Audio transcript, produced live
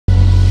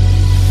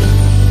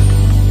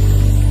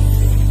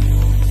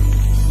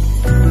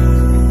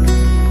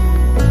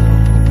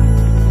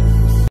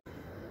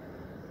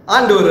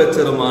ஆண்டவர்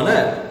ரட்சகருமான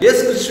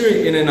இயேசு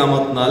கிறிஸ்துவின் இறை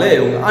நாமத்தினாலே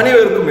உங்கள்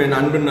அனைவருக்கும் என்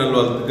அன்பின்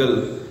நல்வாழ்த்துக்கள்.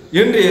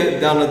 இன்றைய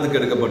தியானத்துக்கு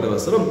எடுக்கப்பட்ட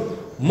வசனம்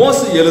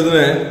மோசே எழுதின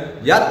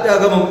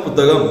யாத்ராகமம்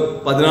புத்தகம்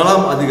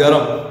 14ஆம்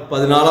அதிகாரம்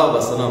 14ஆம்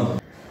வசனம்.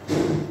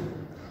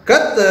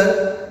 கர்த்தர்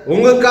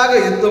உங்களுக்காக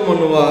யுத்தம்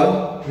பண்ணுவார்,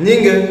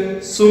 நீங்க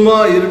சும்மா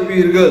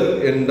இருப்பீர்கள்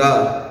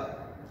என்றார்.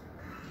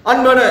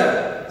 அன்பான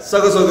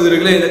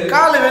சகோதரிகளே, இந்த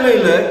கால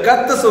வேளையில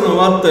கர்த்தர் சொன்ன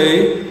வார்த்தை,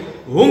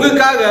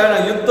 உங்களுக்காக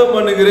நான் யுத்தம்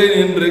பண்ணுகிறேன்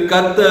என்று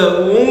கர்த்தர்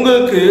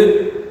உங்களுக்கு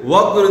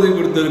வாக்குறுதி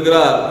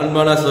கொடுத்திருக்கிறார்.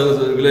 அன்பான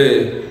சகோதரர்களே,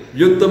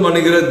 யுத்தம்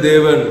பண்ணுகிற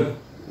தேவன்.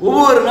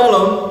 ஒவ்வொரு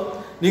நாளும்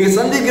நீங்க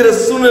சந்திக்கிற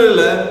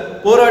சூழ்நிலையில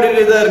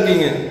போராடிட்டே தான்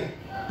இருக்கீங்க.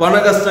 பண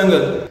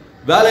கஷ்டங்கள்,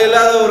 வேலை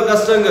இல்லாத ஒரு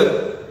கஷ்டங்கள்,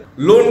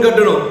 லோன்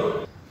கட்டணும்,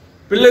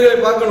 பிள்ளைகளை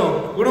பார்க்கணும்,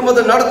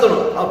 குடும்பத்தை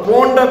நடத்தணும்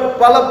போன்ற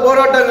பல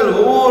போராட்டங்கள்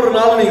ஒவ்வொரு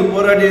நாளும் நீங்க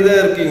போராடிட்டே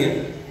தான் இருக்கீங்க.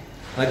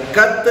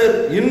 கர்த்தர்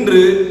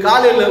இன்று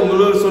காலையில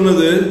உங்களோட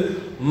சொன்னது,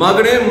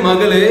 மகனே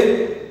மகளே,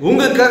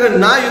 உங்களுக்காக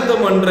நான்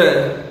யுத்தம் பண்றேன்,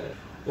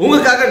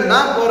 உங்களுக்காக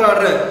நான்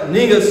போராடுறேன்,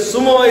 நீங்க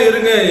சும்மாவே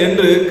இருங்க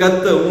என்று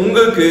கர்த்தர்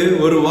உங்களுக்கு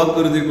ஒரு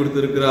வாக்குறுதி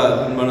கொடுத்திருக்கிறார்.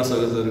 அன்பான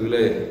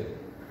சகோதரர்களே,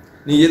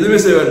 நீ எதுவுமே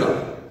செய்ய வேண்டாம்,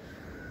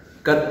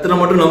 கர்த்தரை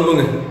மட்டும்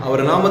நம்புங்க,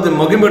 அவரை நாமத்தை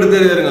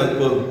மகிமைப்படுத்தே இருங்க, அது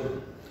போதும்.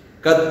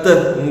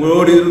 கர்த்தர்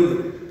உங்களோடு இருந்து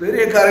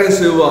பெரிய காரியம்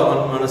செய்வார்.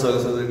 அன்பான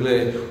சகோதரர்களே,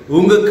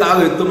 உங்களுக்காக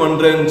யுத்தம்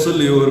பண்றேன்னு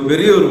சொல்லி ஒரு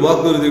பெரிய ஒரு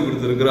வாக்குறுதி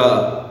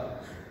கொடுத்திருக்கிறார்.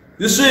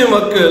 இஸ்ரேல்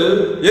மக்கள்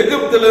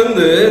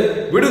எகிப்திலிருந்து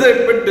விடுதலை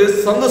பெற்று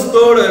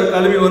சந்தோஷத்தோட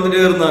கிளம்பி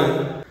வந்துட்டே இருந்தாங்க.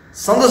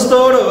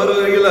 சந்தோஷத்தோட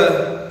வருகையில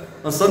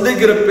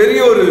சந்திக்கிற பெரிய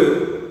ஒரு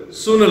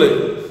சூழ்நிலை,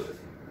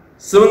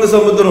 சிவந்த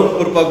சமுத்திரம்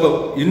ஒரு பக்கம்,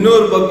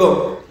 இன்னொரு பக்கம்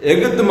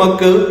எகிப்து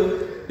மக்கள்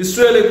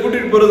இஸ்ரேலை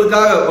கூட்டிட்டு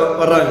போறதுக்காக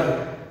வர்றாங்க.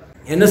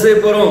 என்ன செய்ய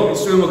போறோம்?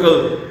 இஸ்ரேல்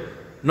மக்கள்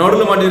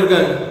நடுவில்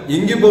மாட்டிருக்காங்க,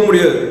 எங்கேயும் போக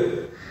முடியாது.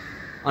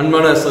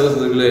 அன்பான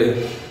சகோதரர்களே,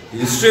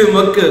 இஸ்ரேல்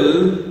மக்கள்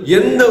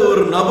எந்த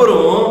ஒரு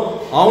நபரும்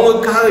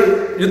அவங்களுக்காக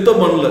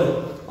யுத்தம் பண்ணல,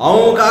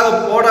 அவங்களுக்காக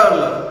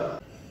போராடல.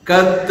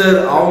 கர்த்தர்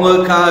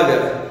அவங்களுக்காக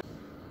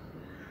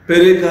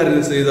பெரிய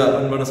காரியம் செய்தார்.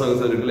 அன்பான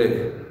சகோதரர்களே,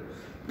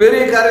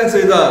 பெரிய காரியம்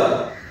செய்தார்.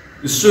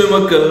 இஸ்ரேல்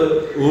மக்கள்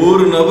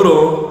ஒரு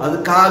நபரும்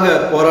அதுக்காக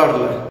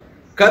போராடல.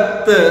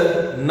 கர்த்தர்,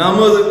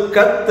 நமது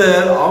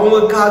கர்த்தர்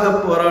அவங்களுக்காக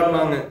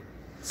போராடினாங்க.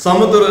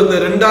 சமுத்திரத்தை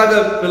ரெண்டாக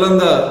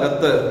பிளந்தார்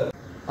கர்த்தர்.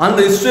 அந்த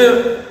இஸ்ரேல்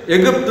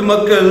எகிப்து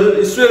மக்கள்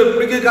இஸ்ரேல்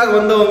பிடிக்கிறதுக்காக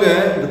வந்தவங்க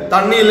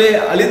தண்ணியிலே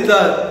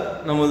அழித்தார்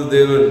நமது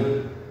தேவன்.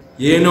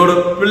 என்னோட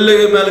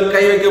பிள்ளைகள் மேல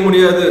கை வைக்க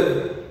முடியாது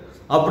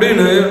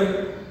அப்படின்னு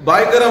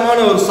பயங்கரமான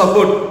ஒரு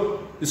சப்போர்ட்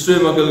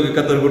இஸ்ரேல் மக்களுக்கு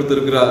கர்த்தர்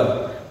கொடுத்திருக்கிறார்.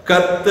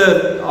 கர்த்தர்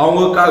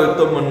அவங்களுக்காக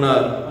யுத்தம்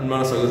பண்ணார்.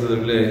 அன்பான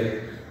சகோதரர்களே,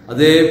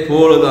 அதே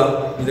போலதான்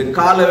இந்த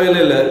கால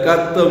வேளையில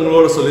கர்த்தர்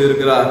உங்களோட சொல்லி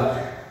இருக்கிறார்,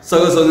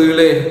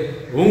 சகோதரர்களே,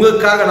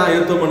 உங்களுக்காக நான்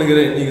யுத்தம்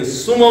பண்ணுகிறேன், நீங்க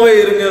சும்மாவே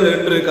இருங்க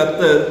என்று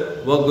கர்த்தர்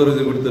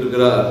வாக்குறுதி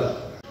கொடுத்திருக்கிறார்.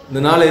 இந்த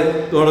நாளை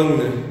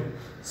தொடங்குங்க,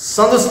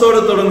 சந்தோஷத்தோட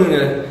தொடங்குங்க.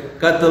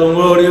 கர்த்தர்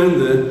உங்களோடு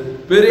இருந்து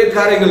பெரிய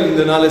காரியங்கள்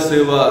இந்த நாளை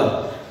செய்வார்.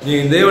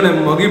 நீங்க தேவனை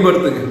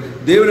மகிமைப்படுத்துங்க,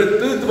 தேவனை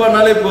தூத்து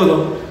பண்ணாலே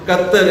போதும்,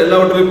 கர்த்தர்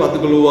எல்லாவற்றையும்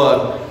பார்த்துக்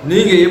கொள்வார்.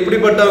 நீங்க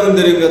எப்படிப்பட்டவங்க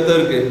தெரியும்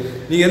கர்த்தருக்கு,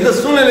 நீங்க எந்த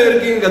சூழ்நிலை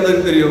இருக்கீங்க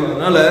கர்த்தருக்கு தெரியும்.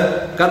 அதனால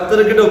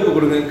கர்த்தர்கிட்ட ஒப்பு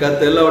கொடுங்க,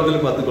 கர்த்தர்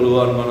எல்லாவற்றையும் பார்த்துக்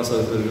கொள்வார். மன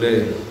சகோதரர்களே,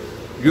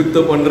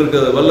 யுத்தம்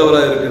பண்றது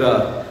வல்லவராக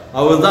இருக்கிறார்.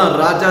 அவர் தான்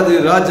ராஜாதி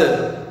ராஜா.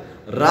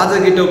 ராஜா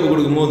கிட்ட ஒப்பு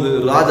கொடுக்கும் போது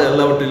ராஜா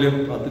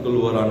எல்லாவற்றிலையும் பார்த்துக்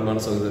கொள்வார்.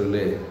 அன்பான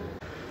சகோதரர்களே,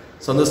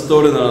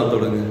 சந்தோஷத்தோடு நான்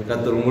தொடங்கு,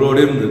 கர்த்தர் உங்களோடு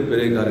இருந்து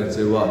பெரிய காரியம்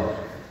செய்வார்.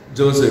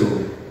 ஜெபம்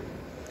செய்வோம்.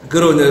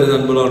 கிருபை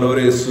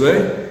அன்புள்ளவரே இயேசுவே,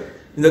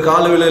 இந்த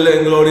கால வேளையில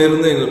எங்களோடு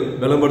இருந்து எங்களை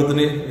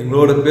பலப்படுத்தினி,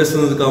 எங்களோட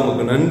பேசுனதுக்காக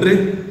உங்களுக்கு நன்றி.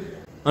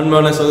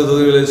 அன்பான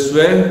சகோதரர்களே,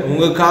 இயேசுவே,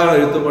 உங்களுக்காக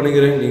யுத்தம்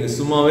பண்ணுகிறேன், நீங்க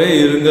சும்மாவே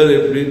இருங்கள்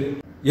எப்படி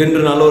என்று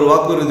நல்ல ஒரு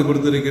வாக்குறுதி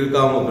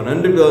கொடுத்திருக்கிறதுக்காக உங்களுக்கு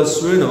நன்றி.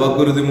 சுவே, இந்த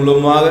வாக்குறுதி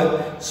மூலமாக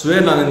சுவே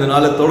நாங்கள் இந்த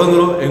நாளை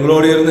தொடங்குறோம்,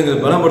 எங்களோட இருந்து எங்களை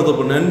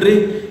பலப்படுத்த நன்றி.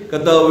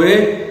 கர்த்தாவே,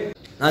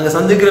 நாங்கள்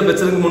சந்திக்கிற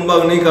பிரச்சனைக்கு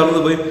முன்பாக நீ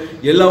கலந்து போய்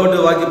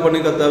எல்லாவற்றையும் வாக்கி பண்ணி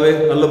கர்த்தாவே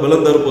நல்ல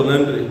பலம் தருப்போம்.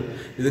 நன்றி.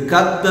 இது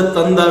கர்த்தர்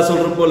தந்தா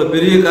சொல்ற போல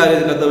பெரிய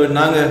காரியம் கர்த்தாவே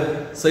நாங்க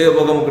செய்ய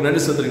போக நமக்கு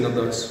நன்றி செலுத்துறீங்க.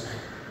 கர்த்தாவே,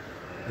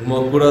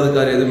 உமாக்கு கூடாத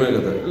காரியம் எதுவுமே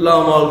கர்த்தாவே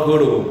எல்லாமால்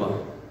கூடுவோம்ப்பா.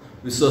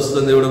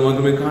 விசுவாசத்தந்தையோட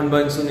மகிமை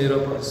காண்பான்னு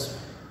சொன்னீரப்பா.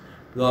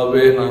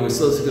 இதாவே நாங்கள்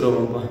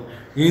விசுவாசிக்கிறோம்ப்பா.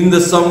 இந்த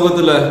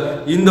சமூகத்துல,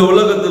 இந்த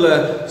உலகத்துல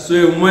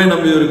சுய உண்மையை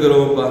நம்பி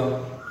இருக்கிறோம்ப்பா.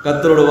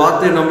 கர்த்தரோட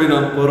வார்த்தையை நம்பி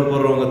நான்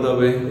போறோம்.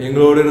 கர்த்தாவே,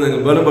 எங்களோட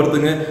இருந்து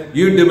பலப்படுத்துங்க.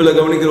 யூடியூப்ல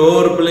கவனிக்கிற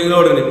ஒவ்வொரு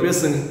பிள்ளைங்களோட நீ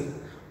பேசுங்க.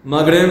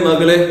 மகனே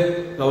மகளே,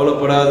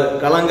 கவலைப்படாத,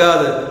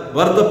 கலங்காத,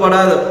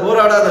 வருத்தப்படாத,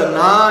 போராடாத,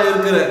 நான்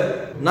இருக்கிறேன்,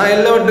 நான்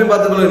எல்லாவற்றையும்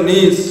பார்த்துக்கொள்ள, நீ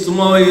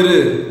சும்மாவே இரு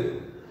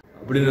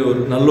அப்படின்னு ஒரு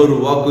நல்ல ஒரு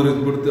வாக்குறுதி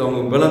கொடுத்து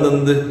அவங்க பலம்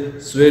தந்து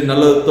சுவே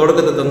நல்ல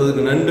தொடக்கத்தை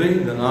தந்ததுக்கு நன்றி.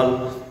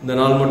 இந்த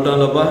நாள் மட்டும்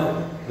இல்லப்பா,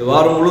 இந்த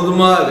வாரம்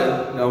முழுதுமாக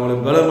அவங்களை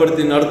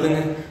பலப்படுத்தி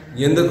நடத்துங்க.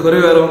 எந்த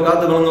குறைவேறவும்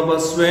காத்துக்கணுங்கப்பா.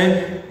 சுவே,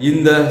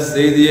 இந்த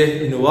செய்தியை,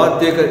 இந்த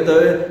வார்த்தையை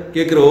கர்த்தாவே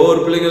கேட்கிற ஒவ்வொரு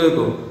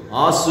பிள்ளைங்களுக்கும்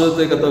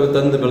ஆசீர்வாதத்தை கர்த்தாவே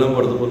தந்து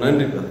பலப்படுத்தப்போம்.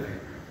 நன்றி கர்த்தாவே,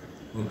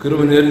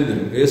 கிருபை நிறைந்து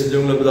இயேசு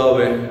ஜெபங்களை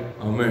பிதாவே,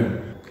 ஆமென்.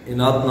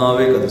 என்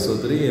ஆத்மாவே கர்த்தரை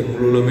ஸ்தோத்திரி, என்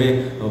முழுவதுமே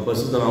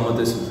பரிசுத்த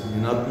நாமத்தை ஸ்தோத்திரி.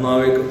 என்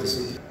ஆத்மாவே கர்த்தரை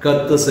ஸ்தோத்திரி,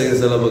 கர்த்தர் செய்ய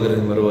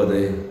செலவகரம்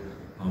வருவதே,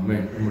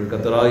 ஆமென். நம்முடைய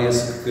கர்த்தராகிய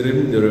இயேசு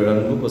கிறிஸ்துவின்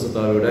அன்பு பரிசுத்த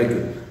ஆவியானவர்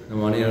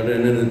நம்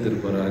அனைவரும்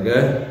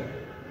நினைத்திருப்பாராக.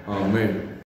 ஆமென்.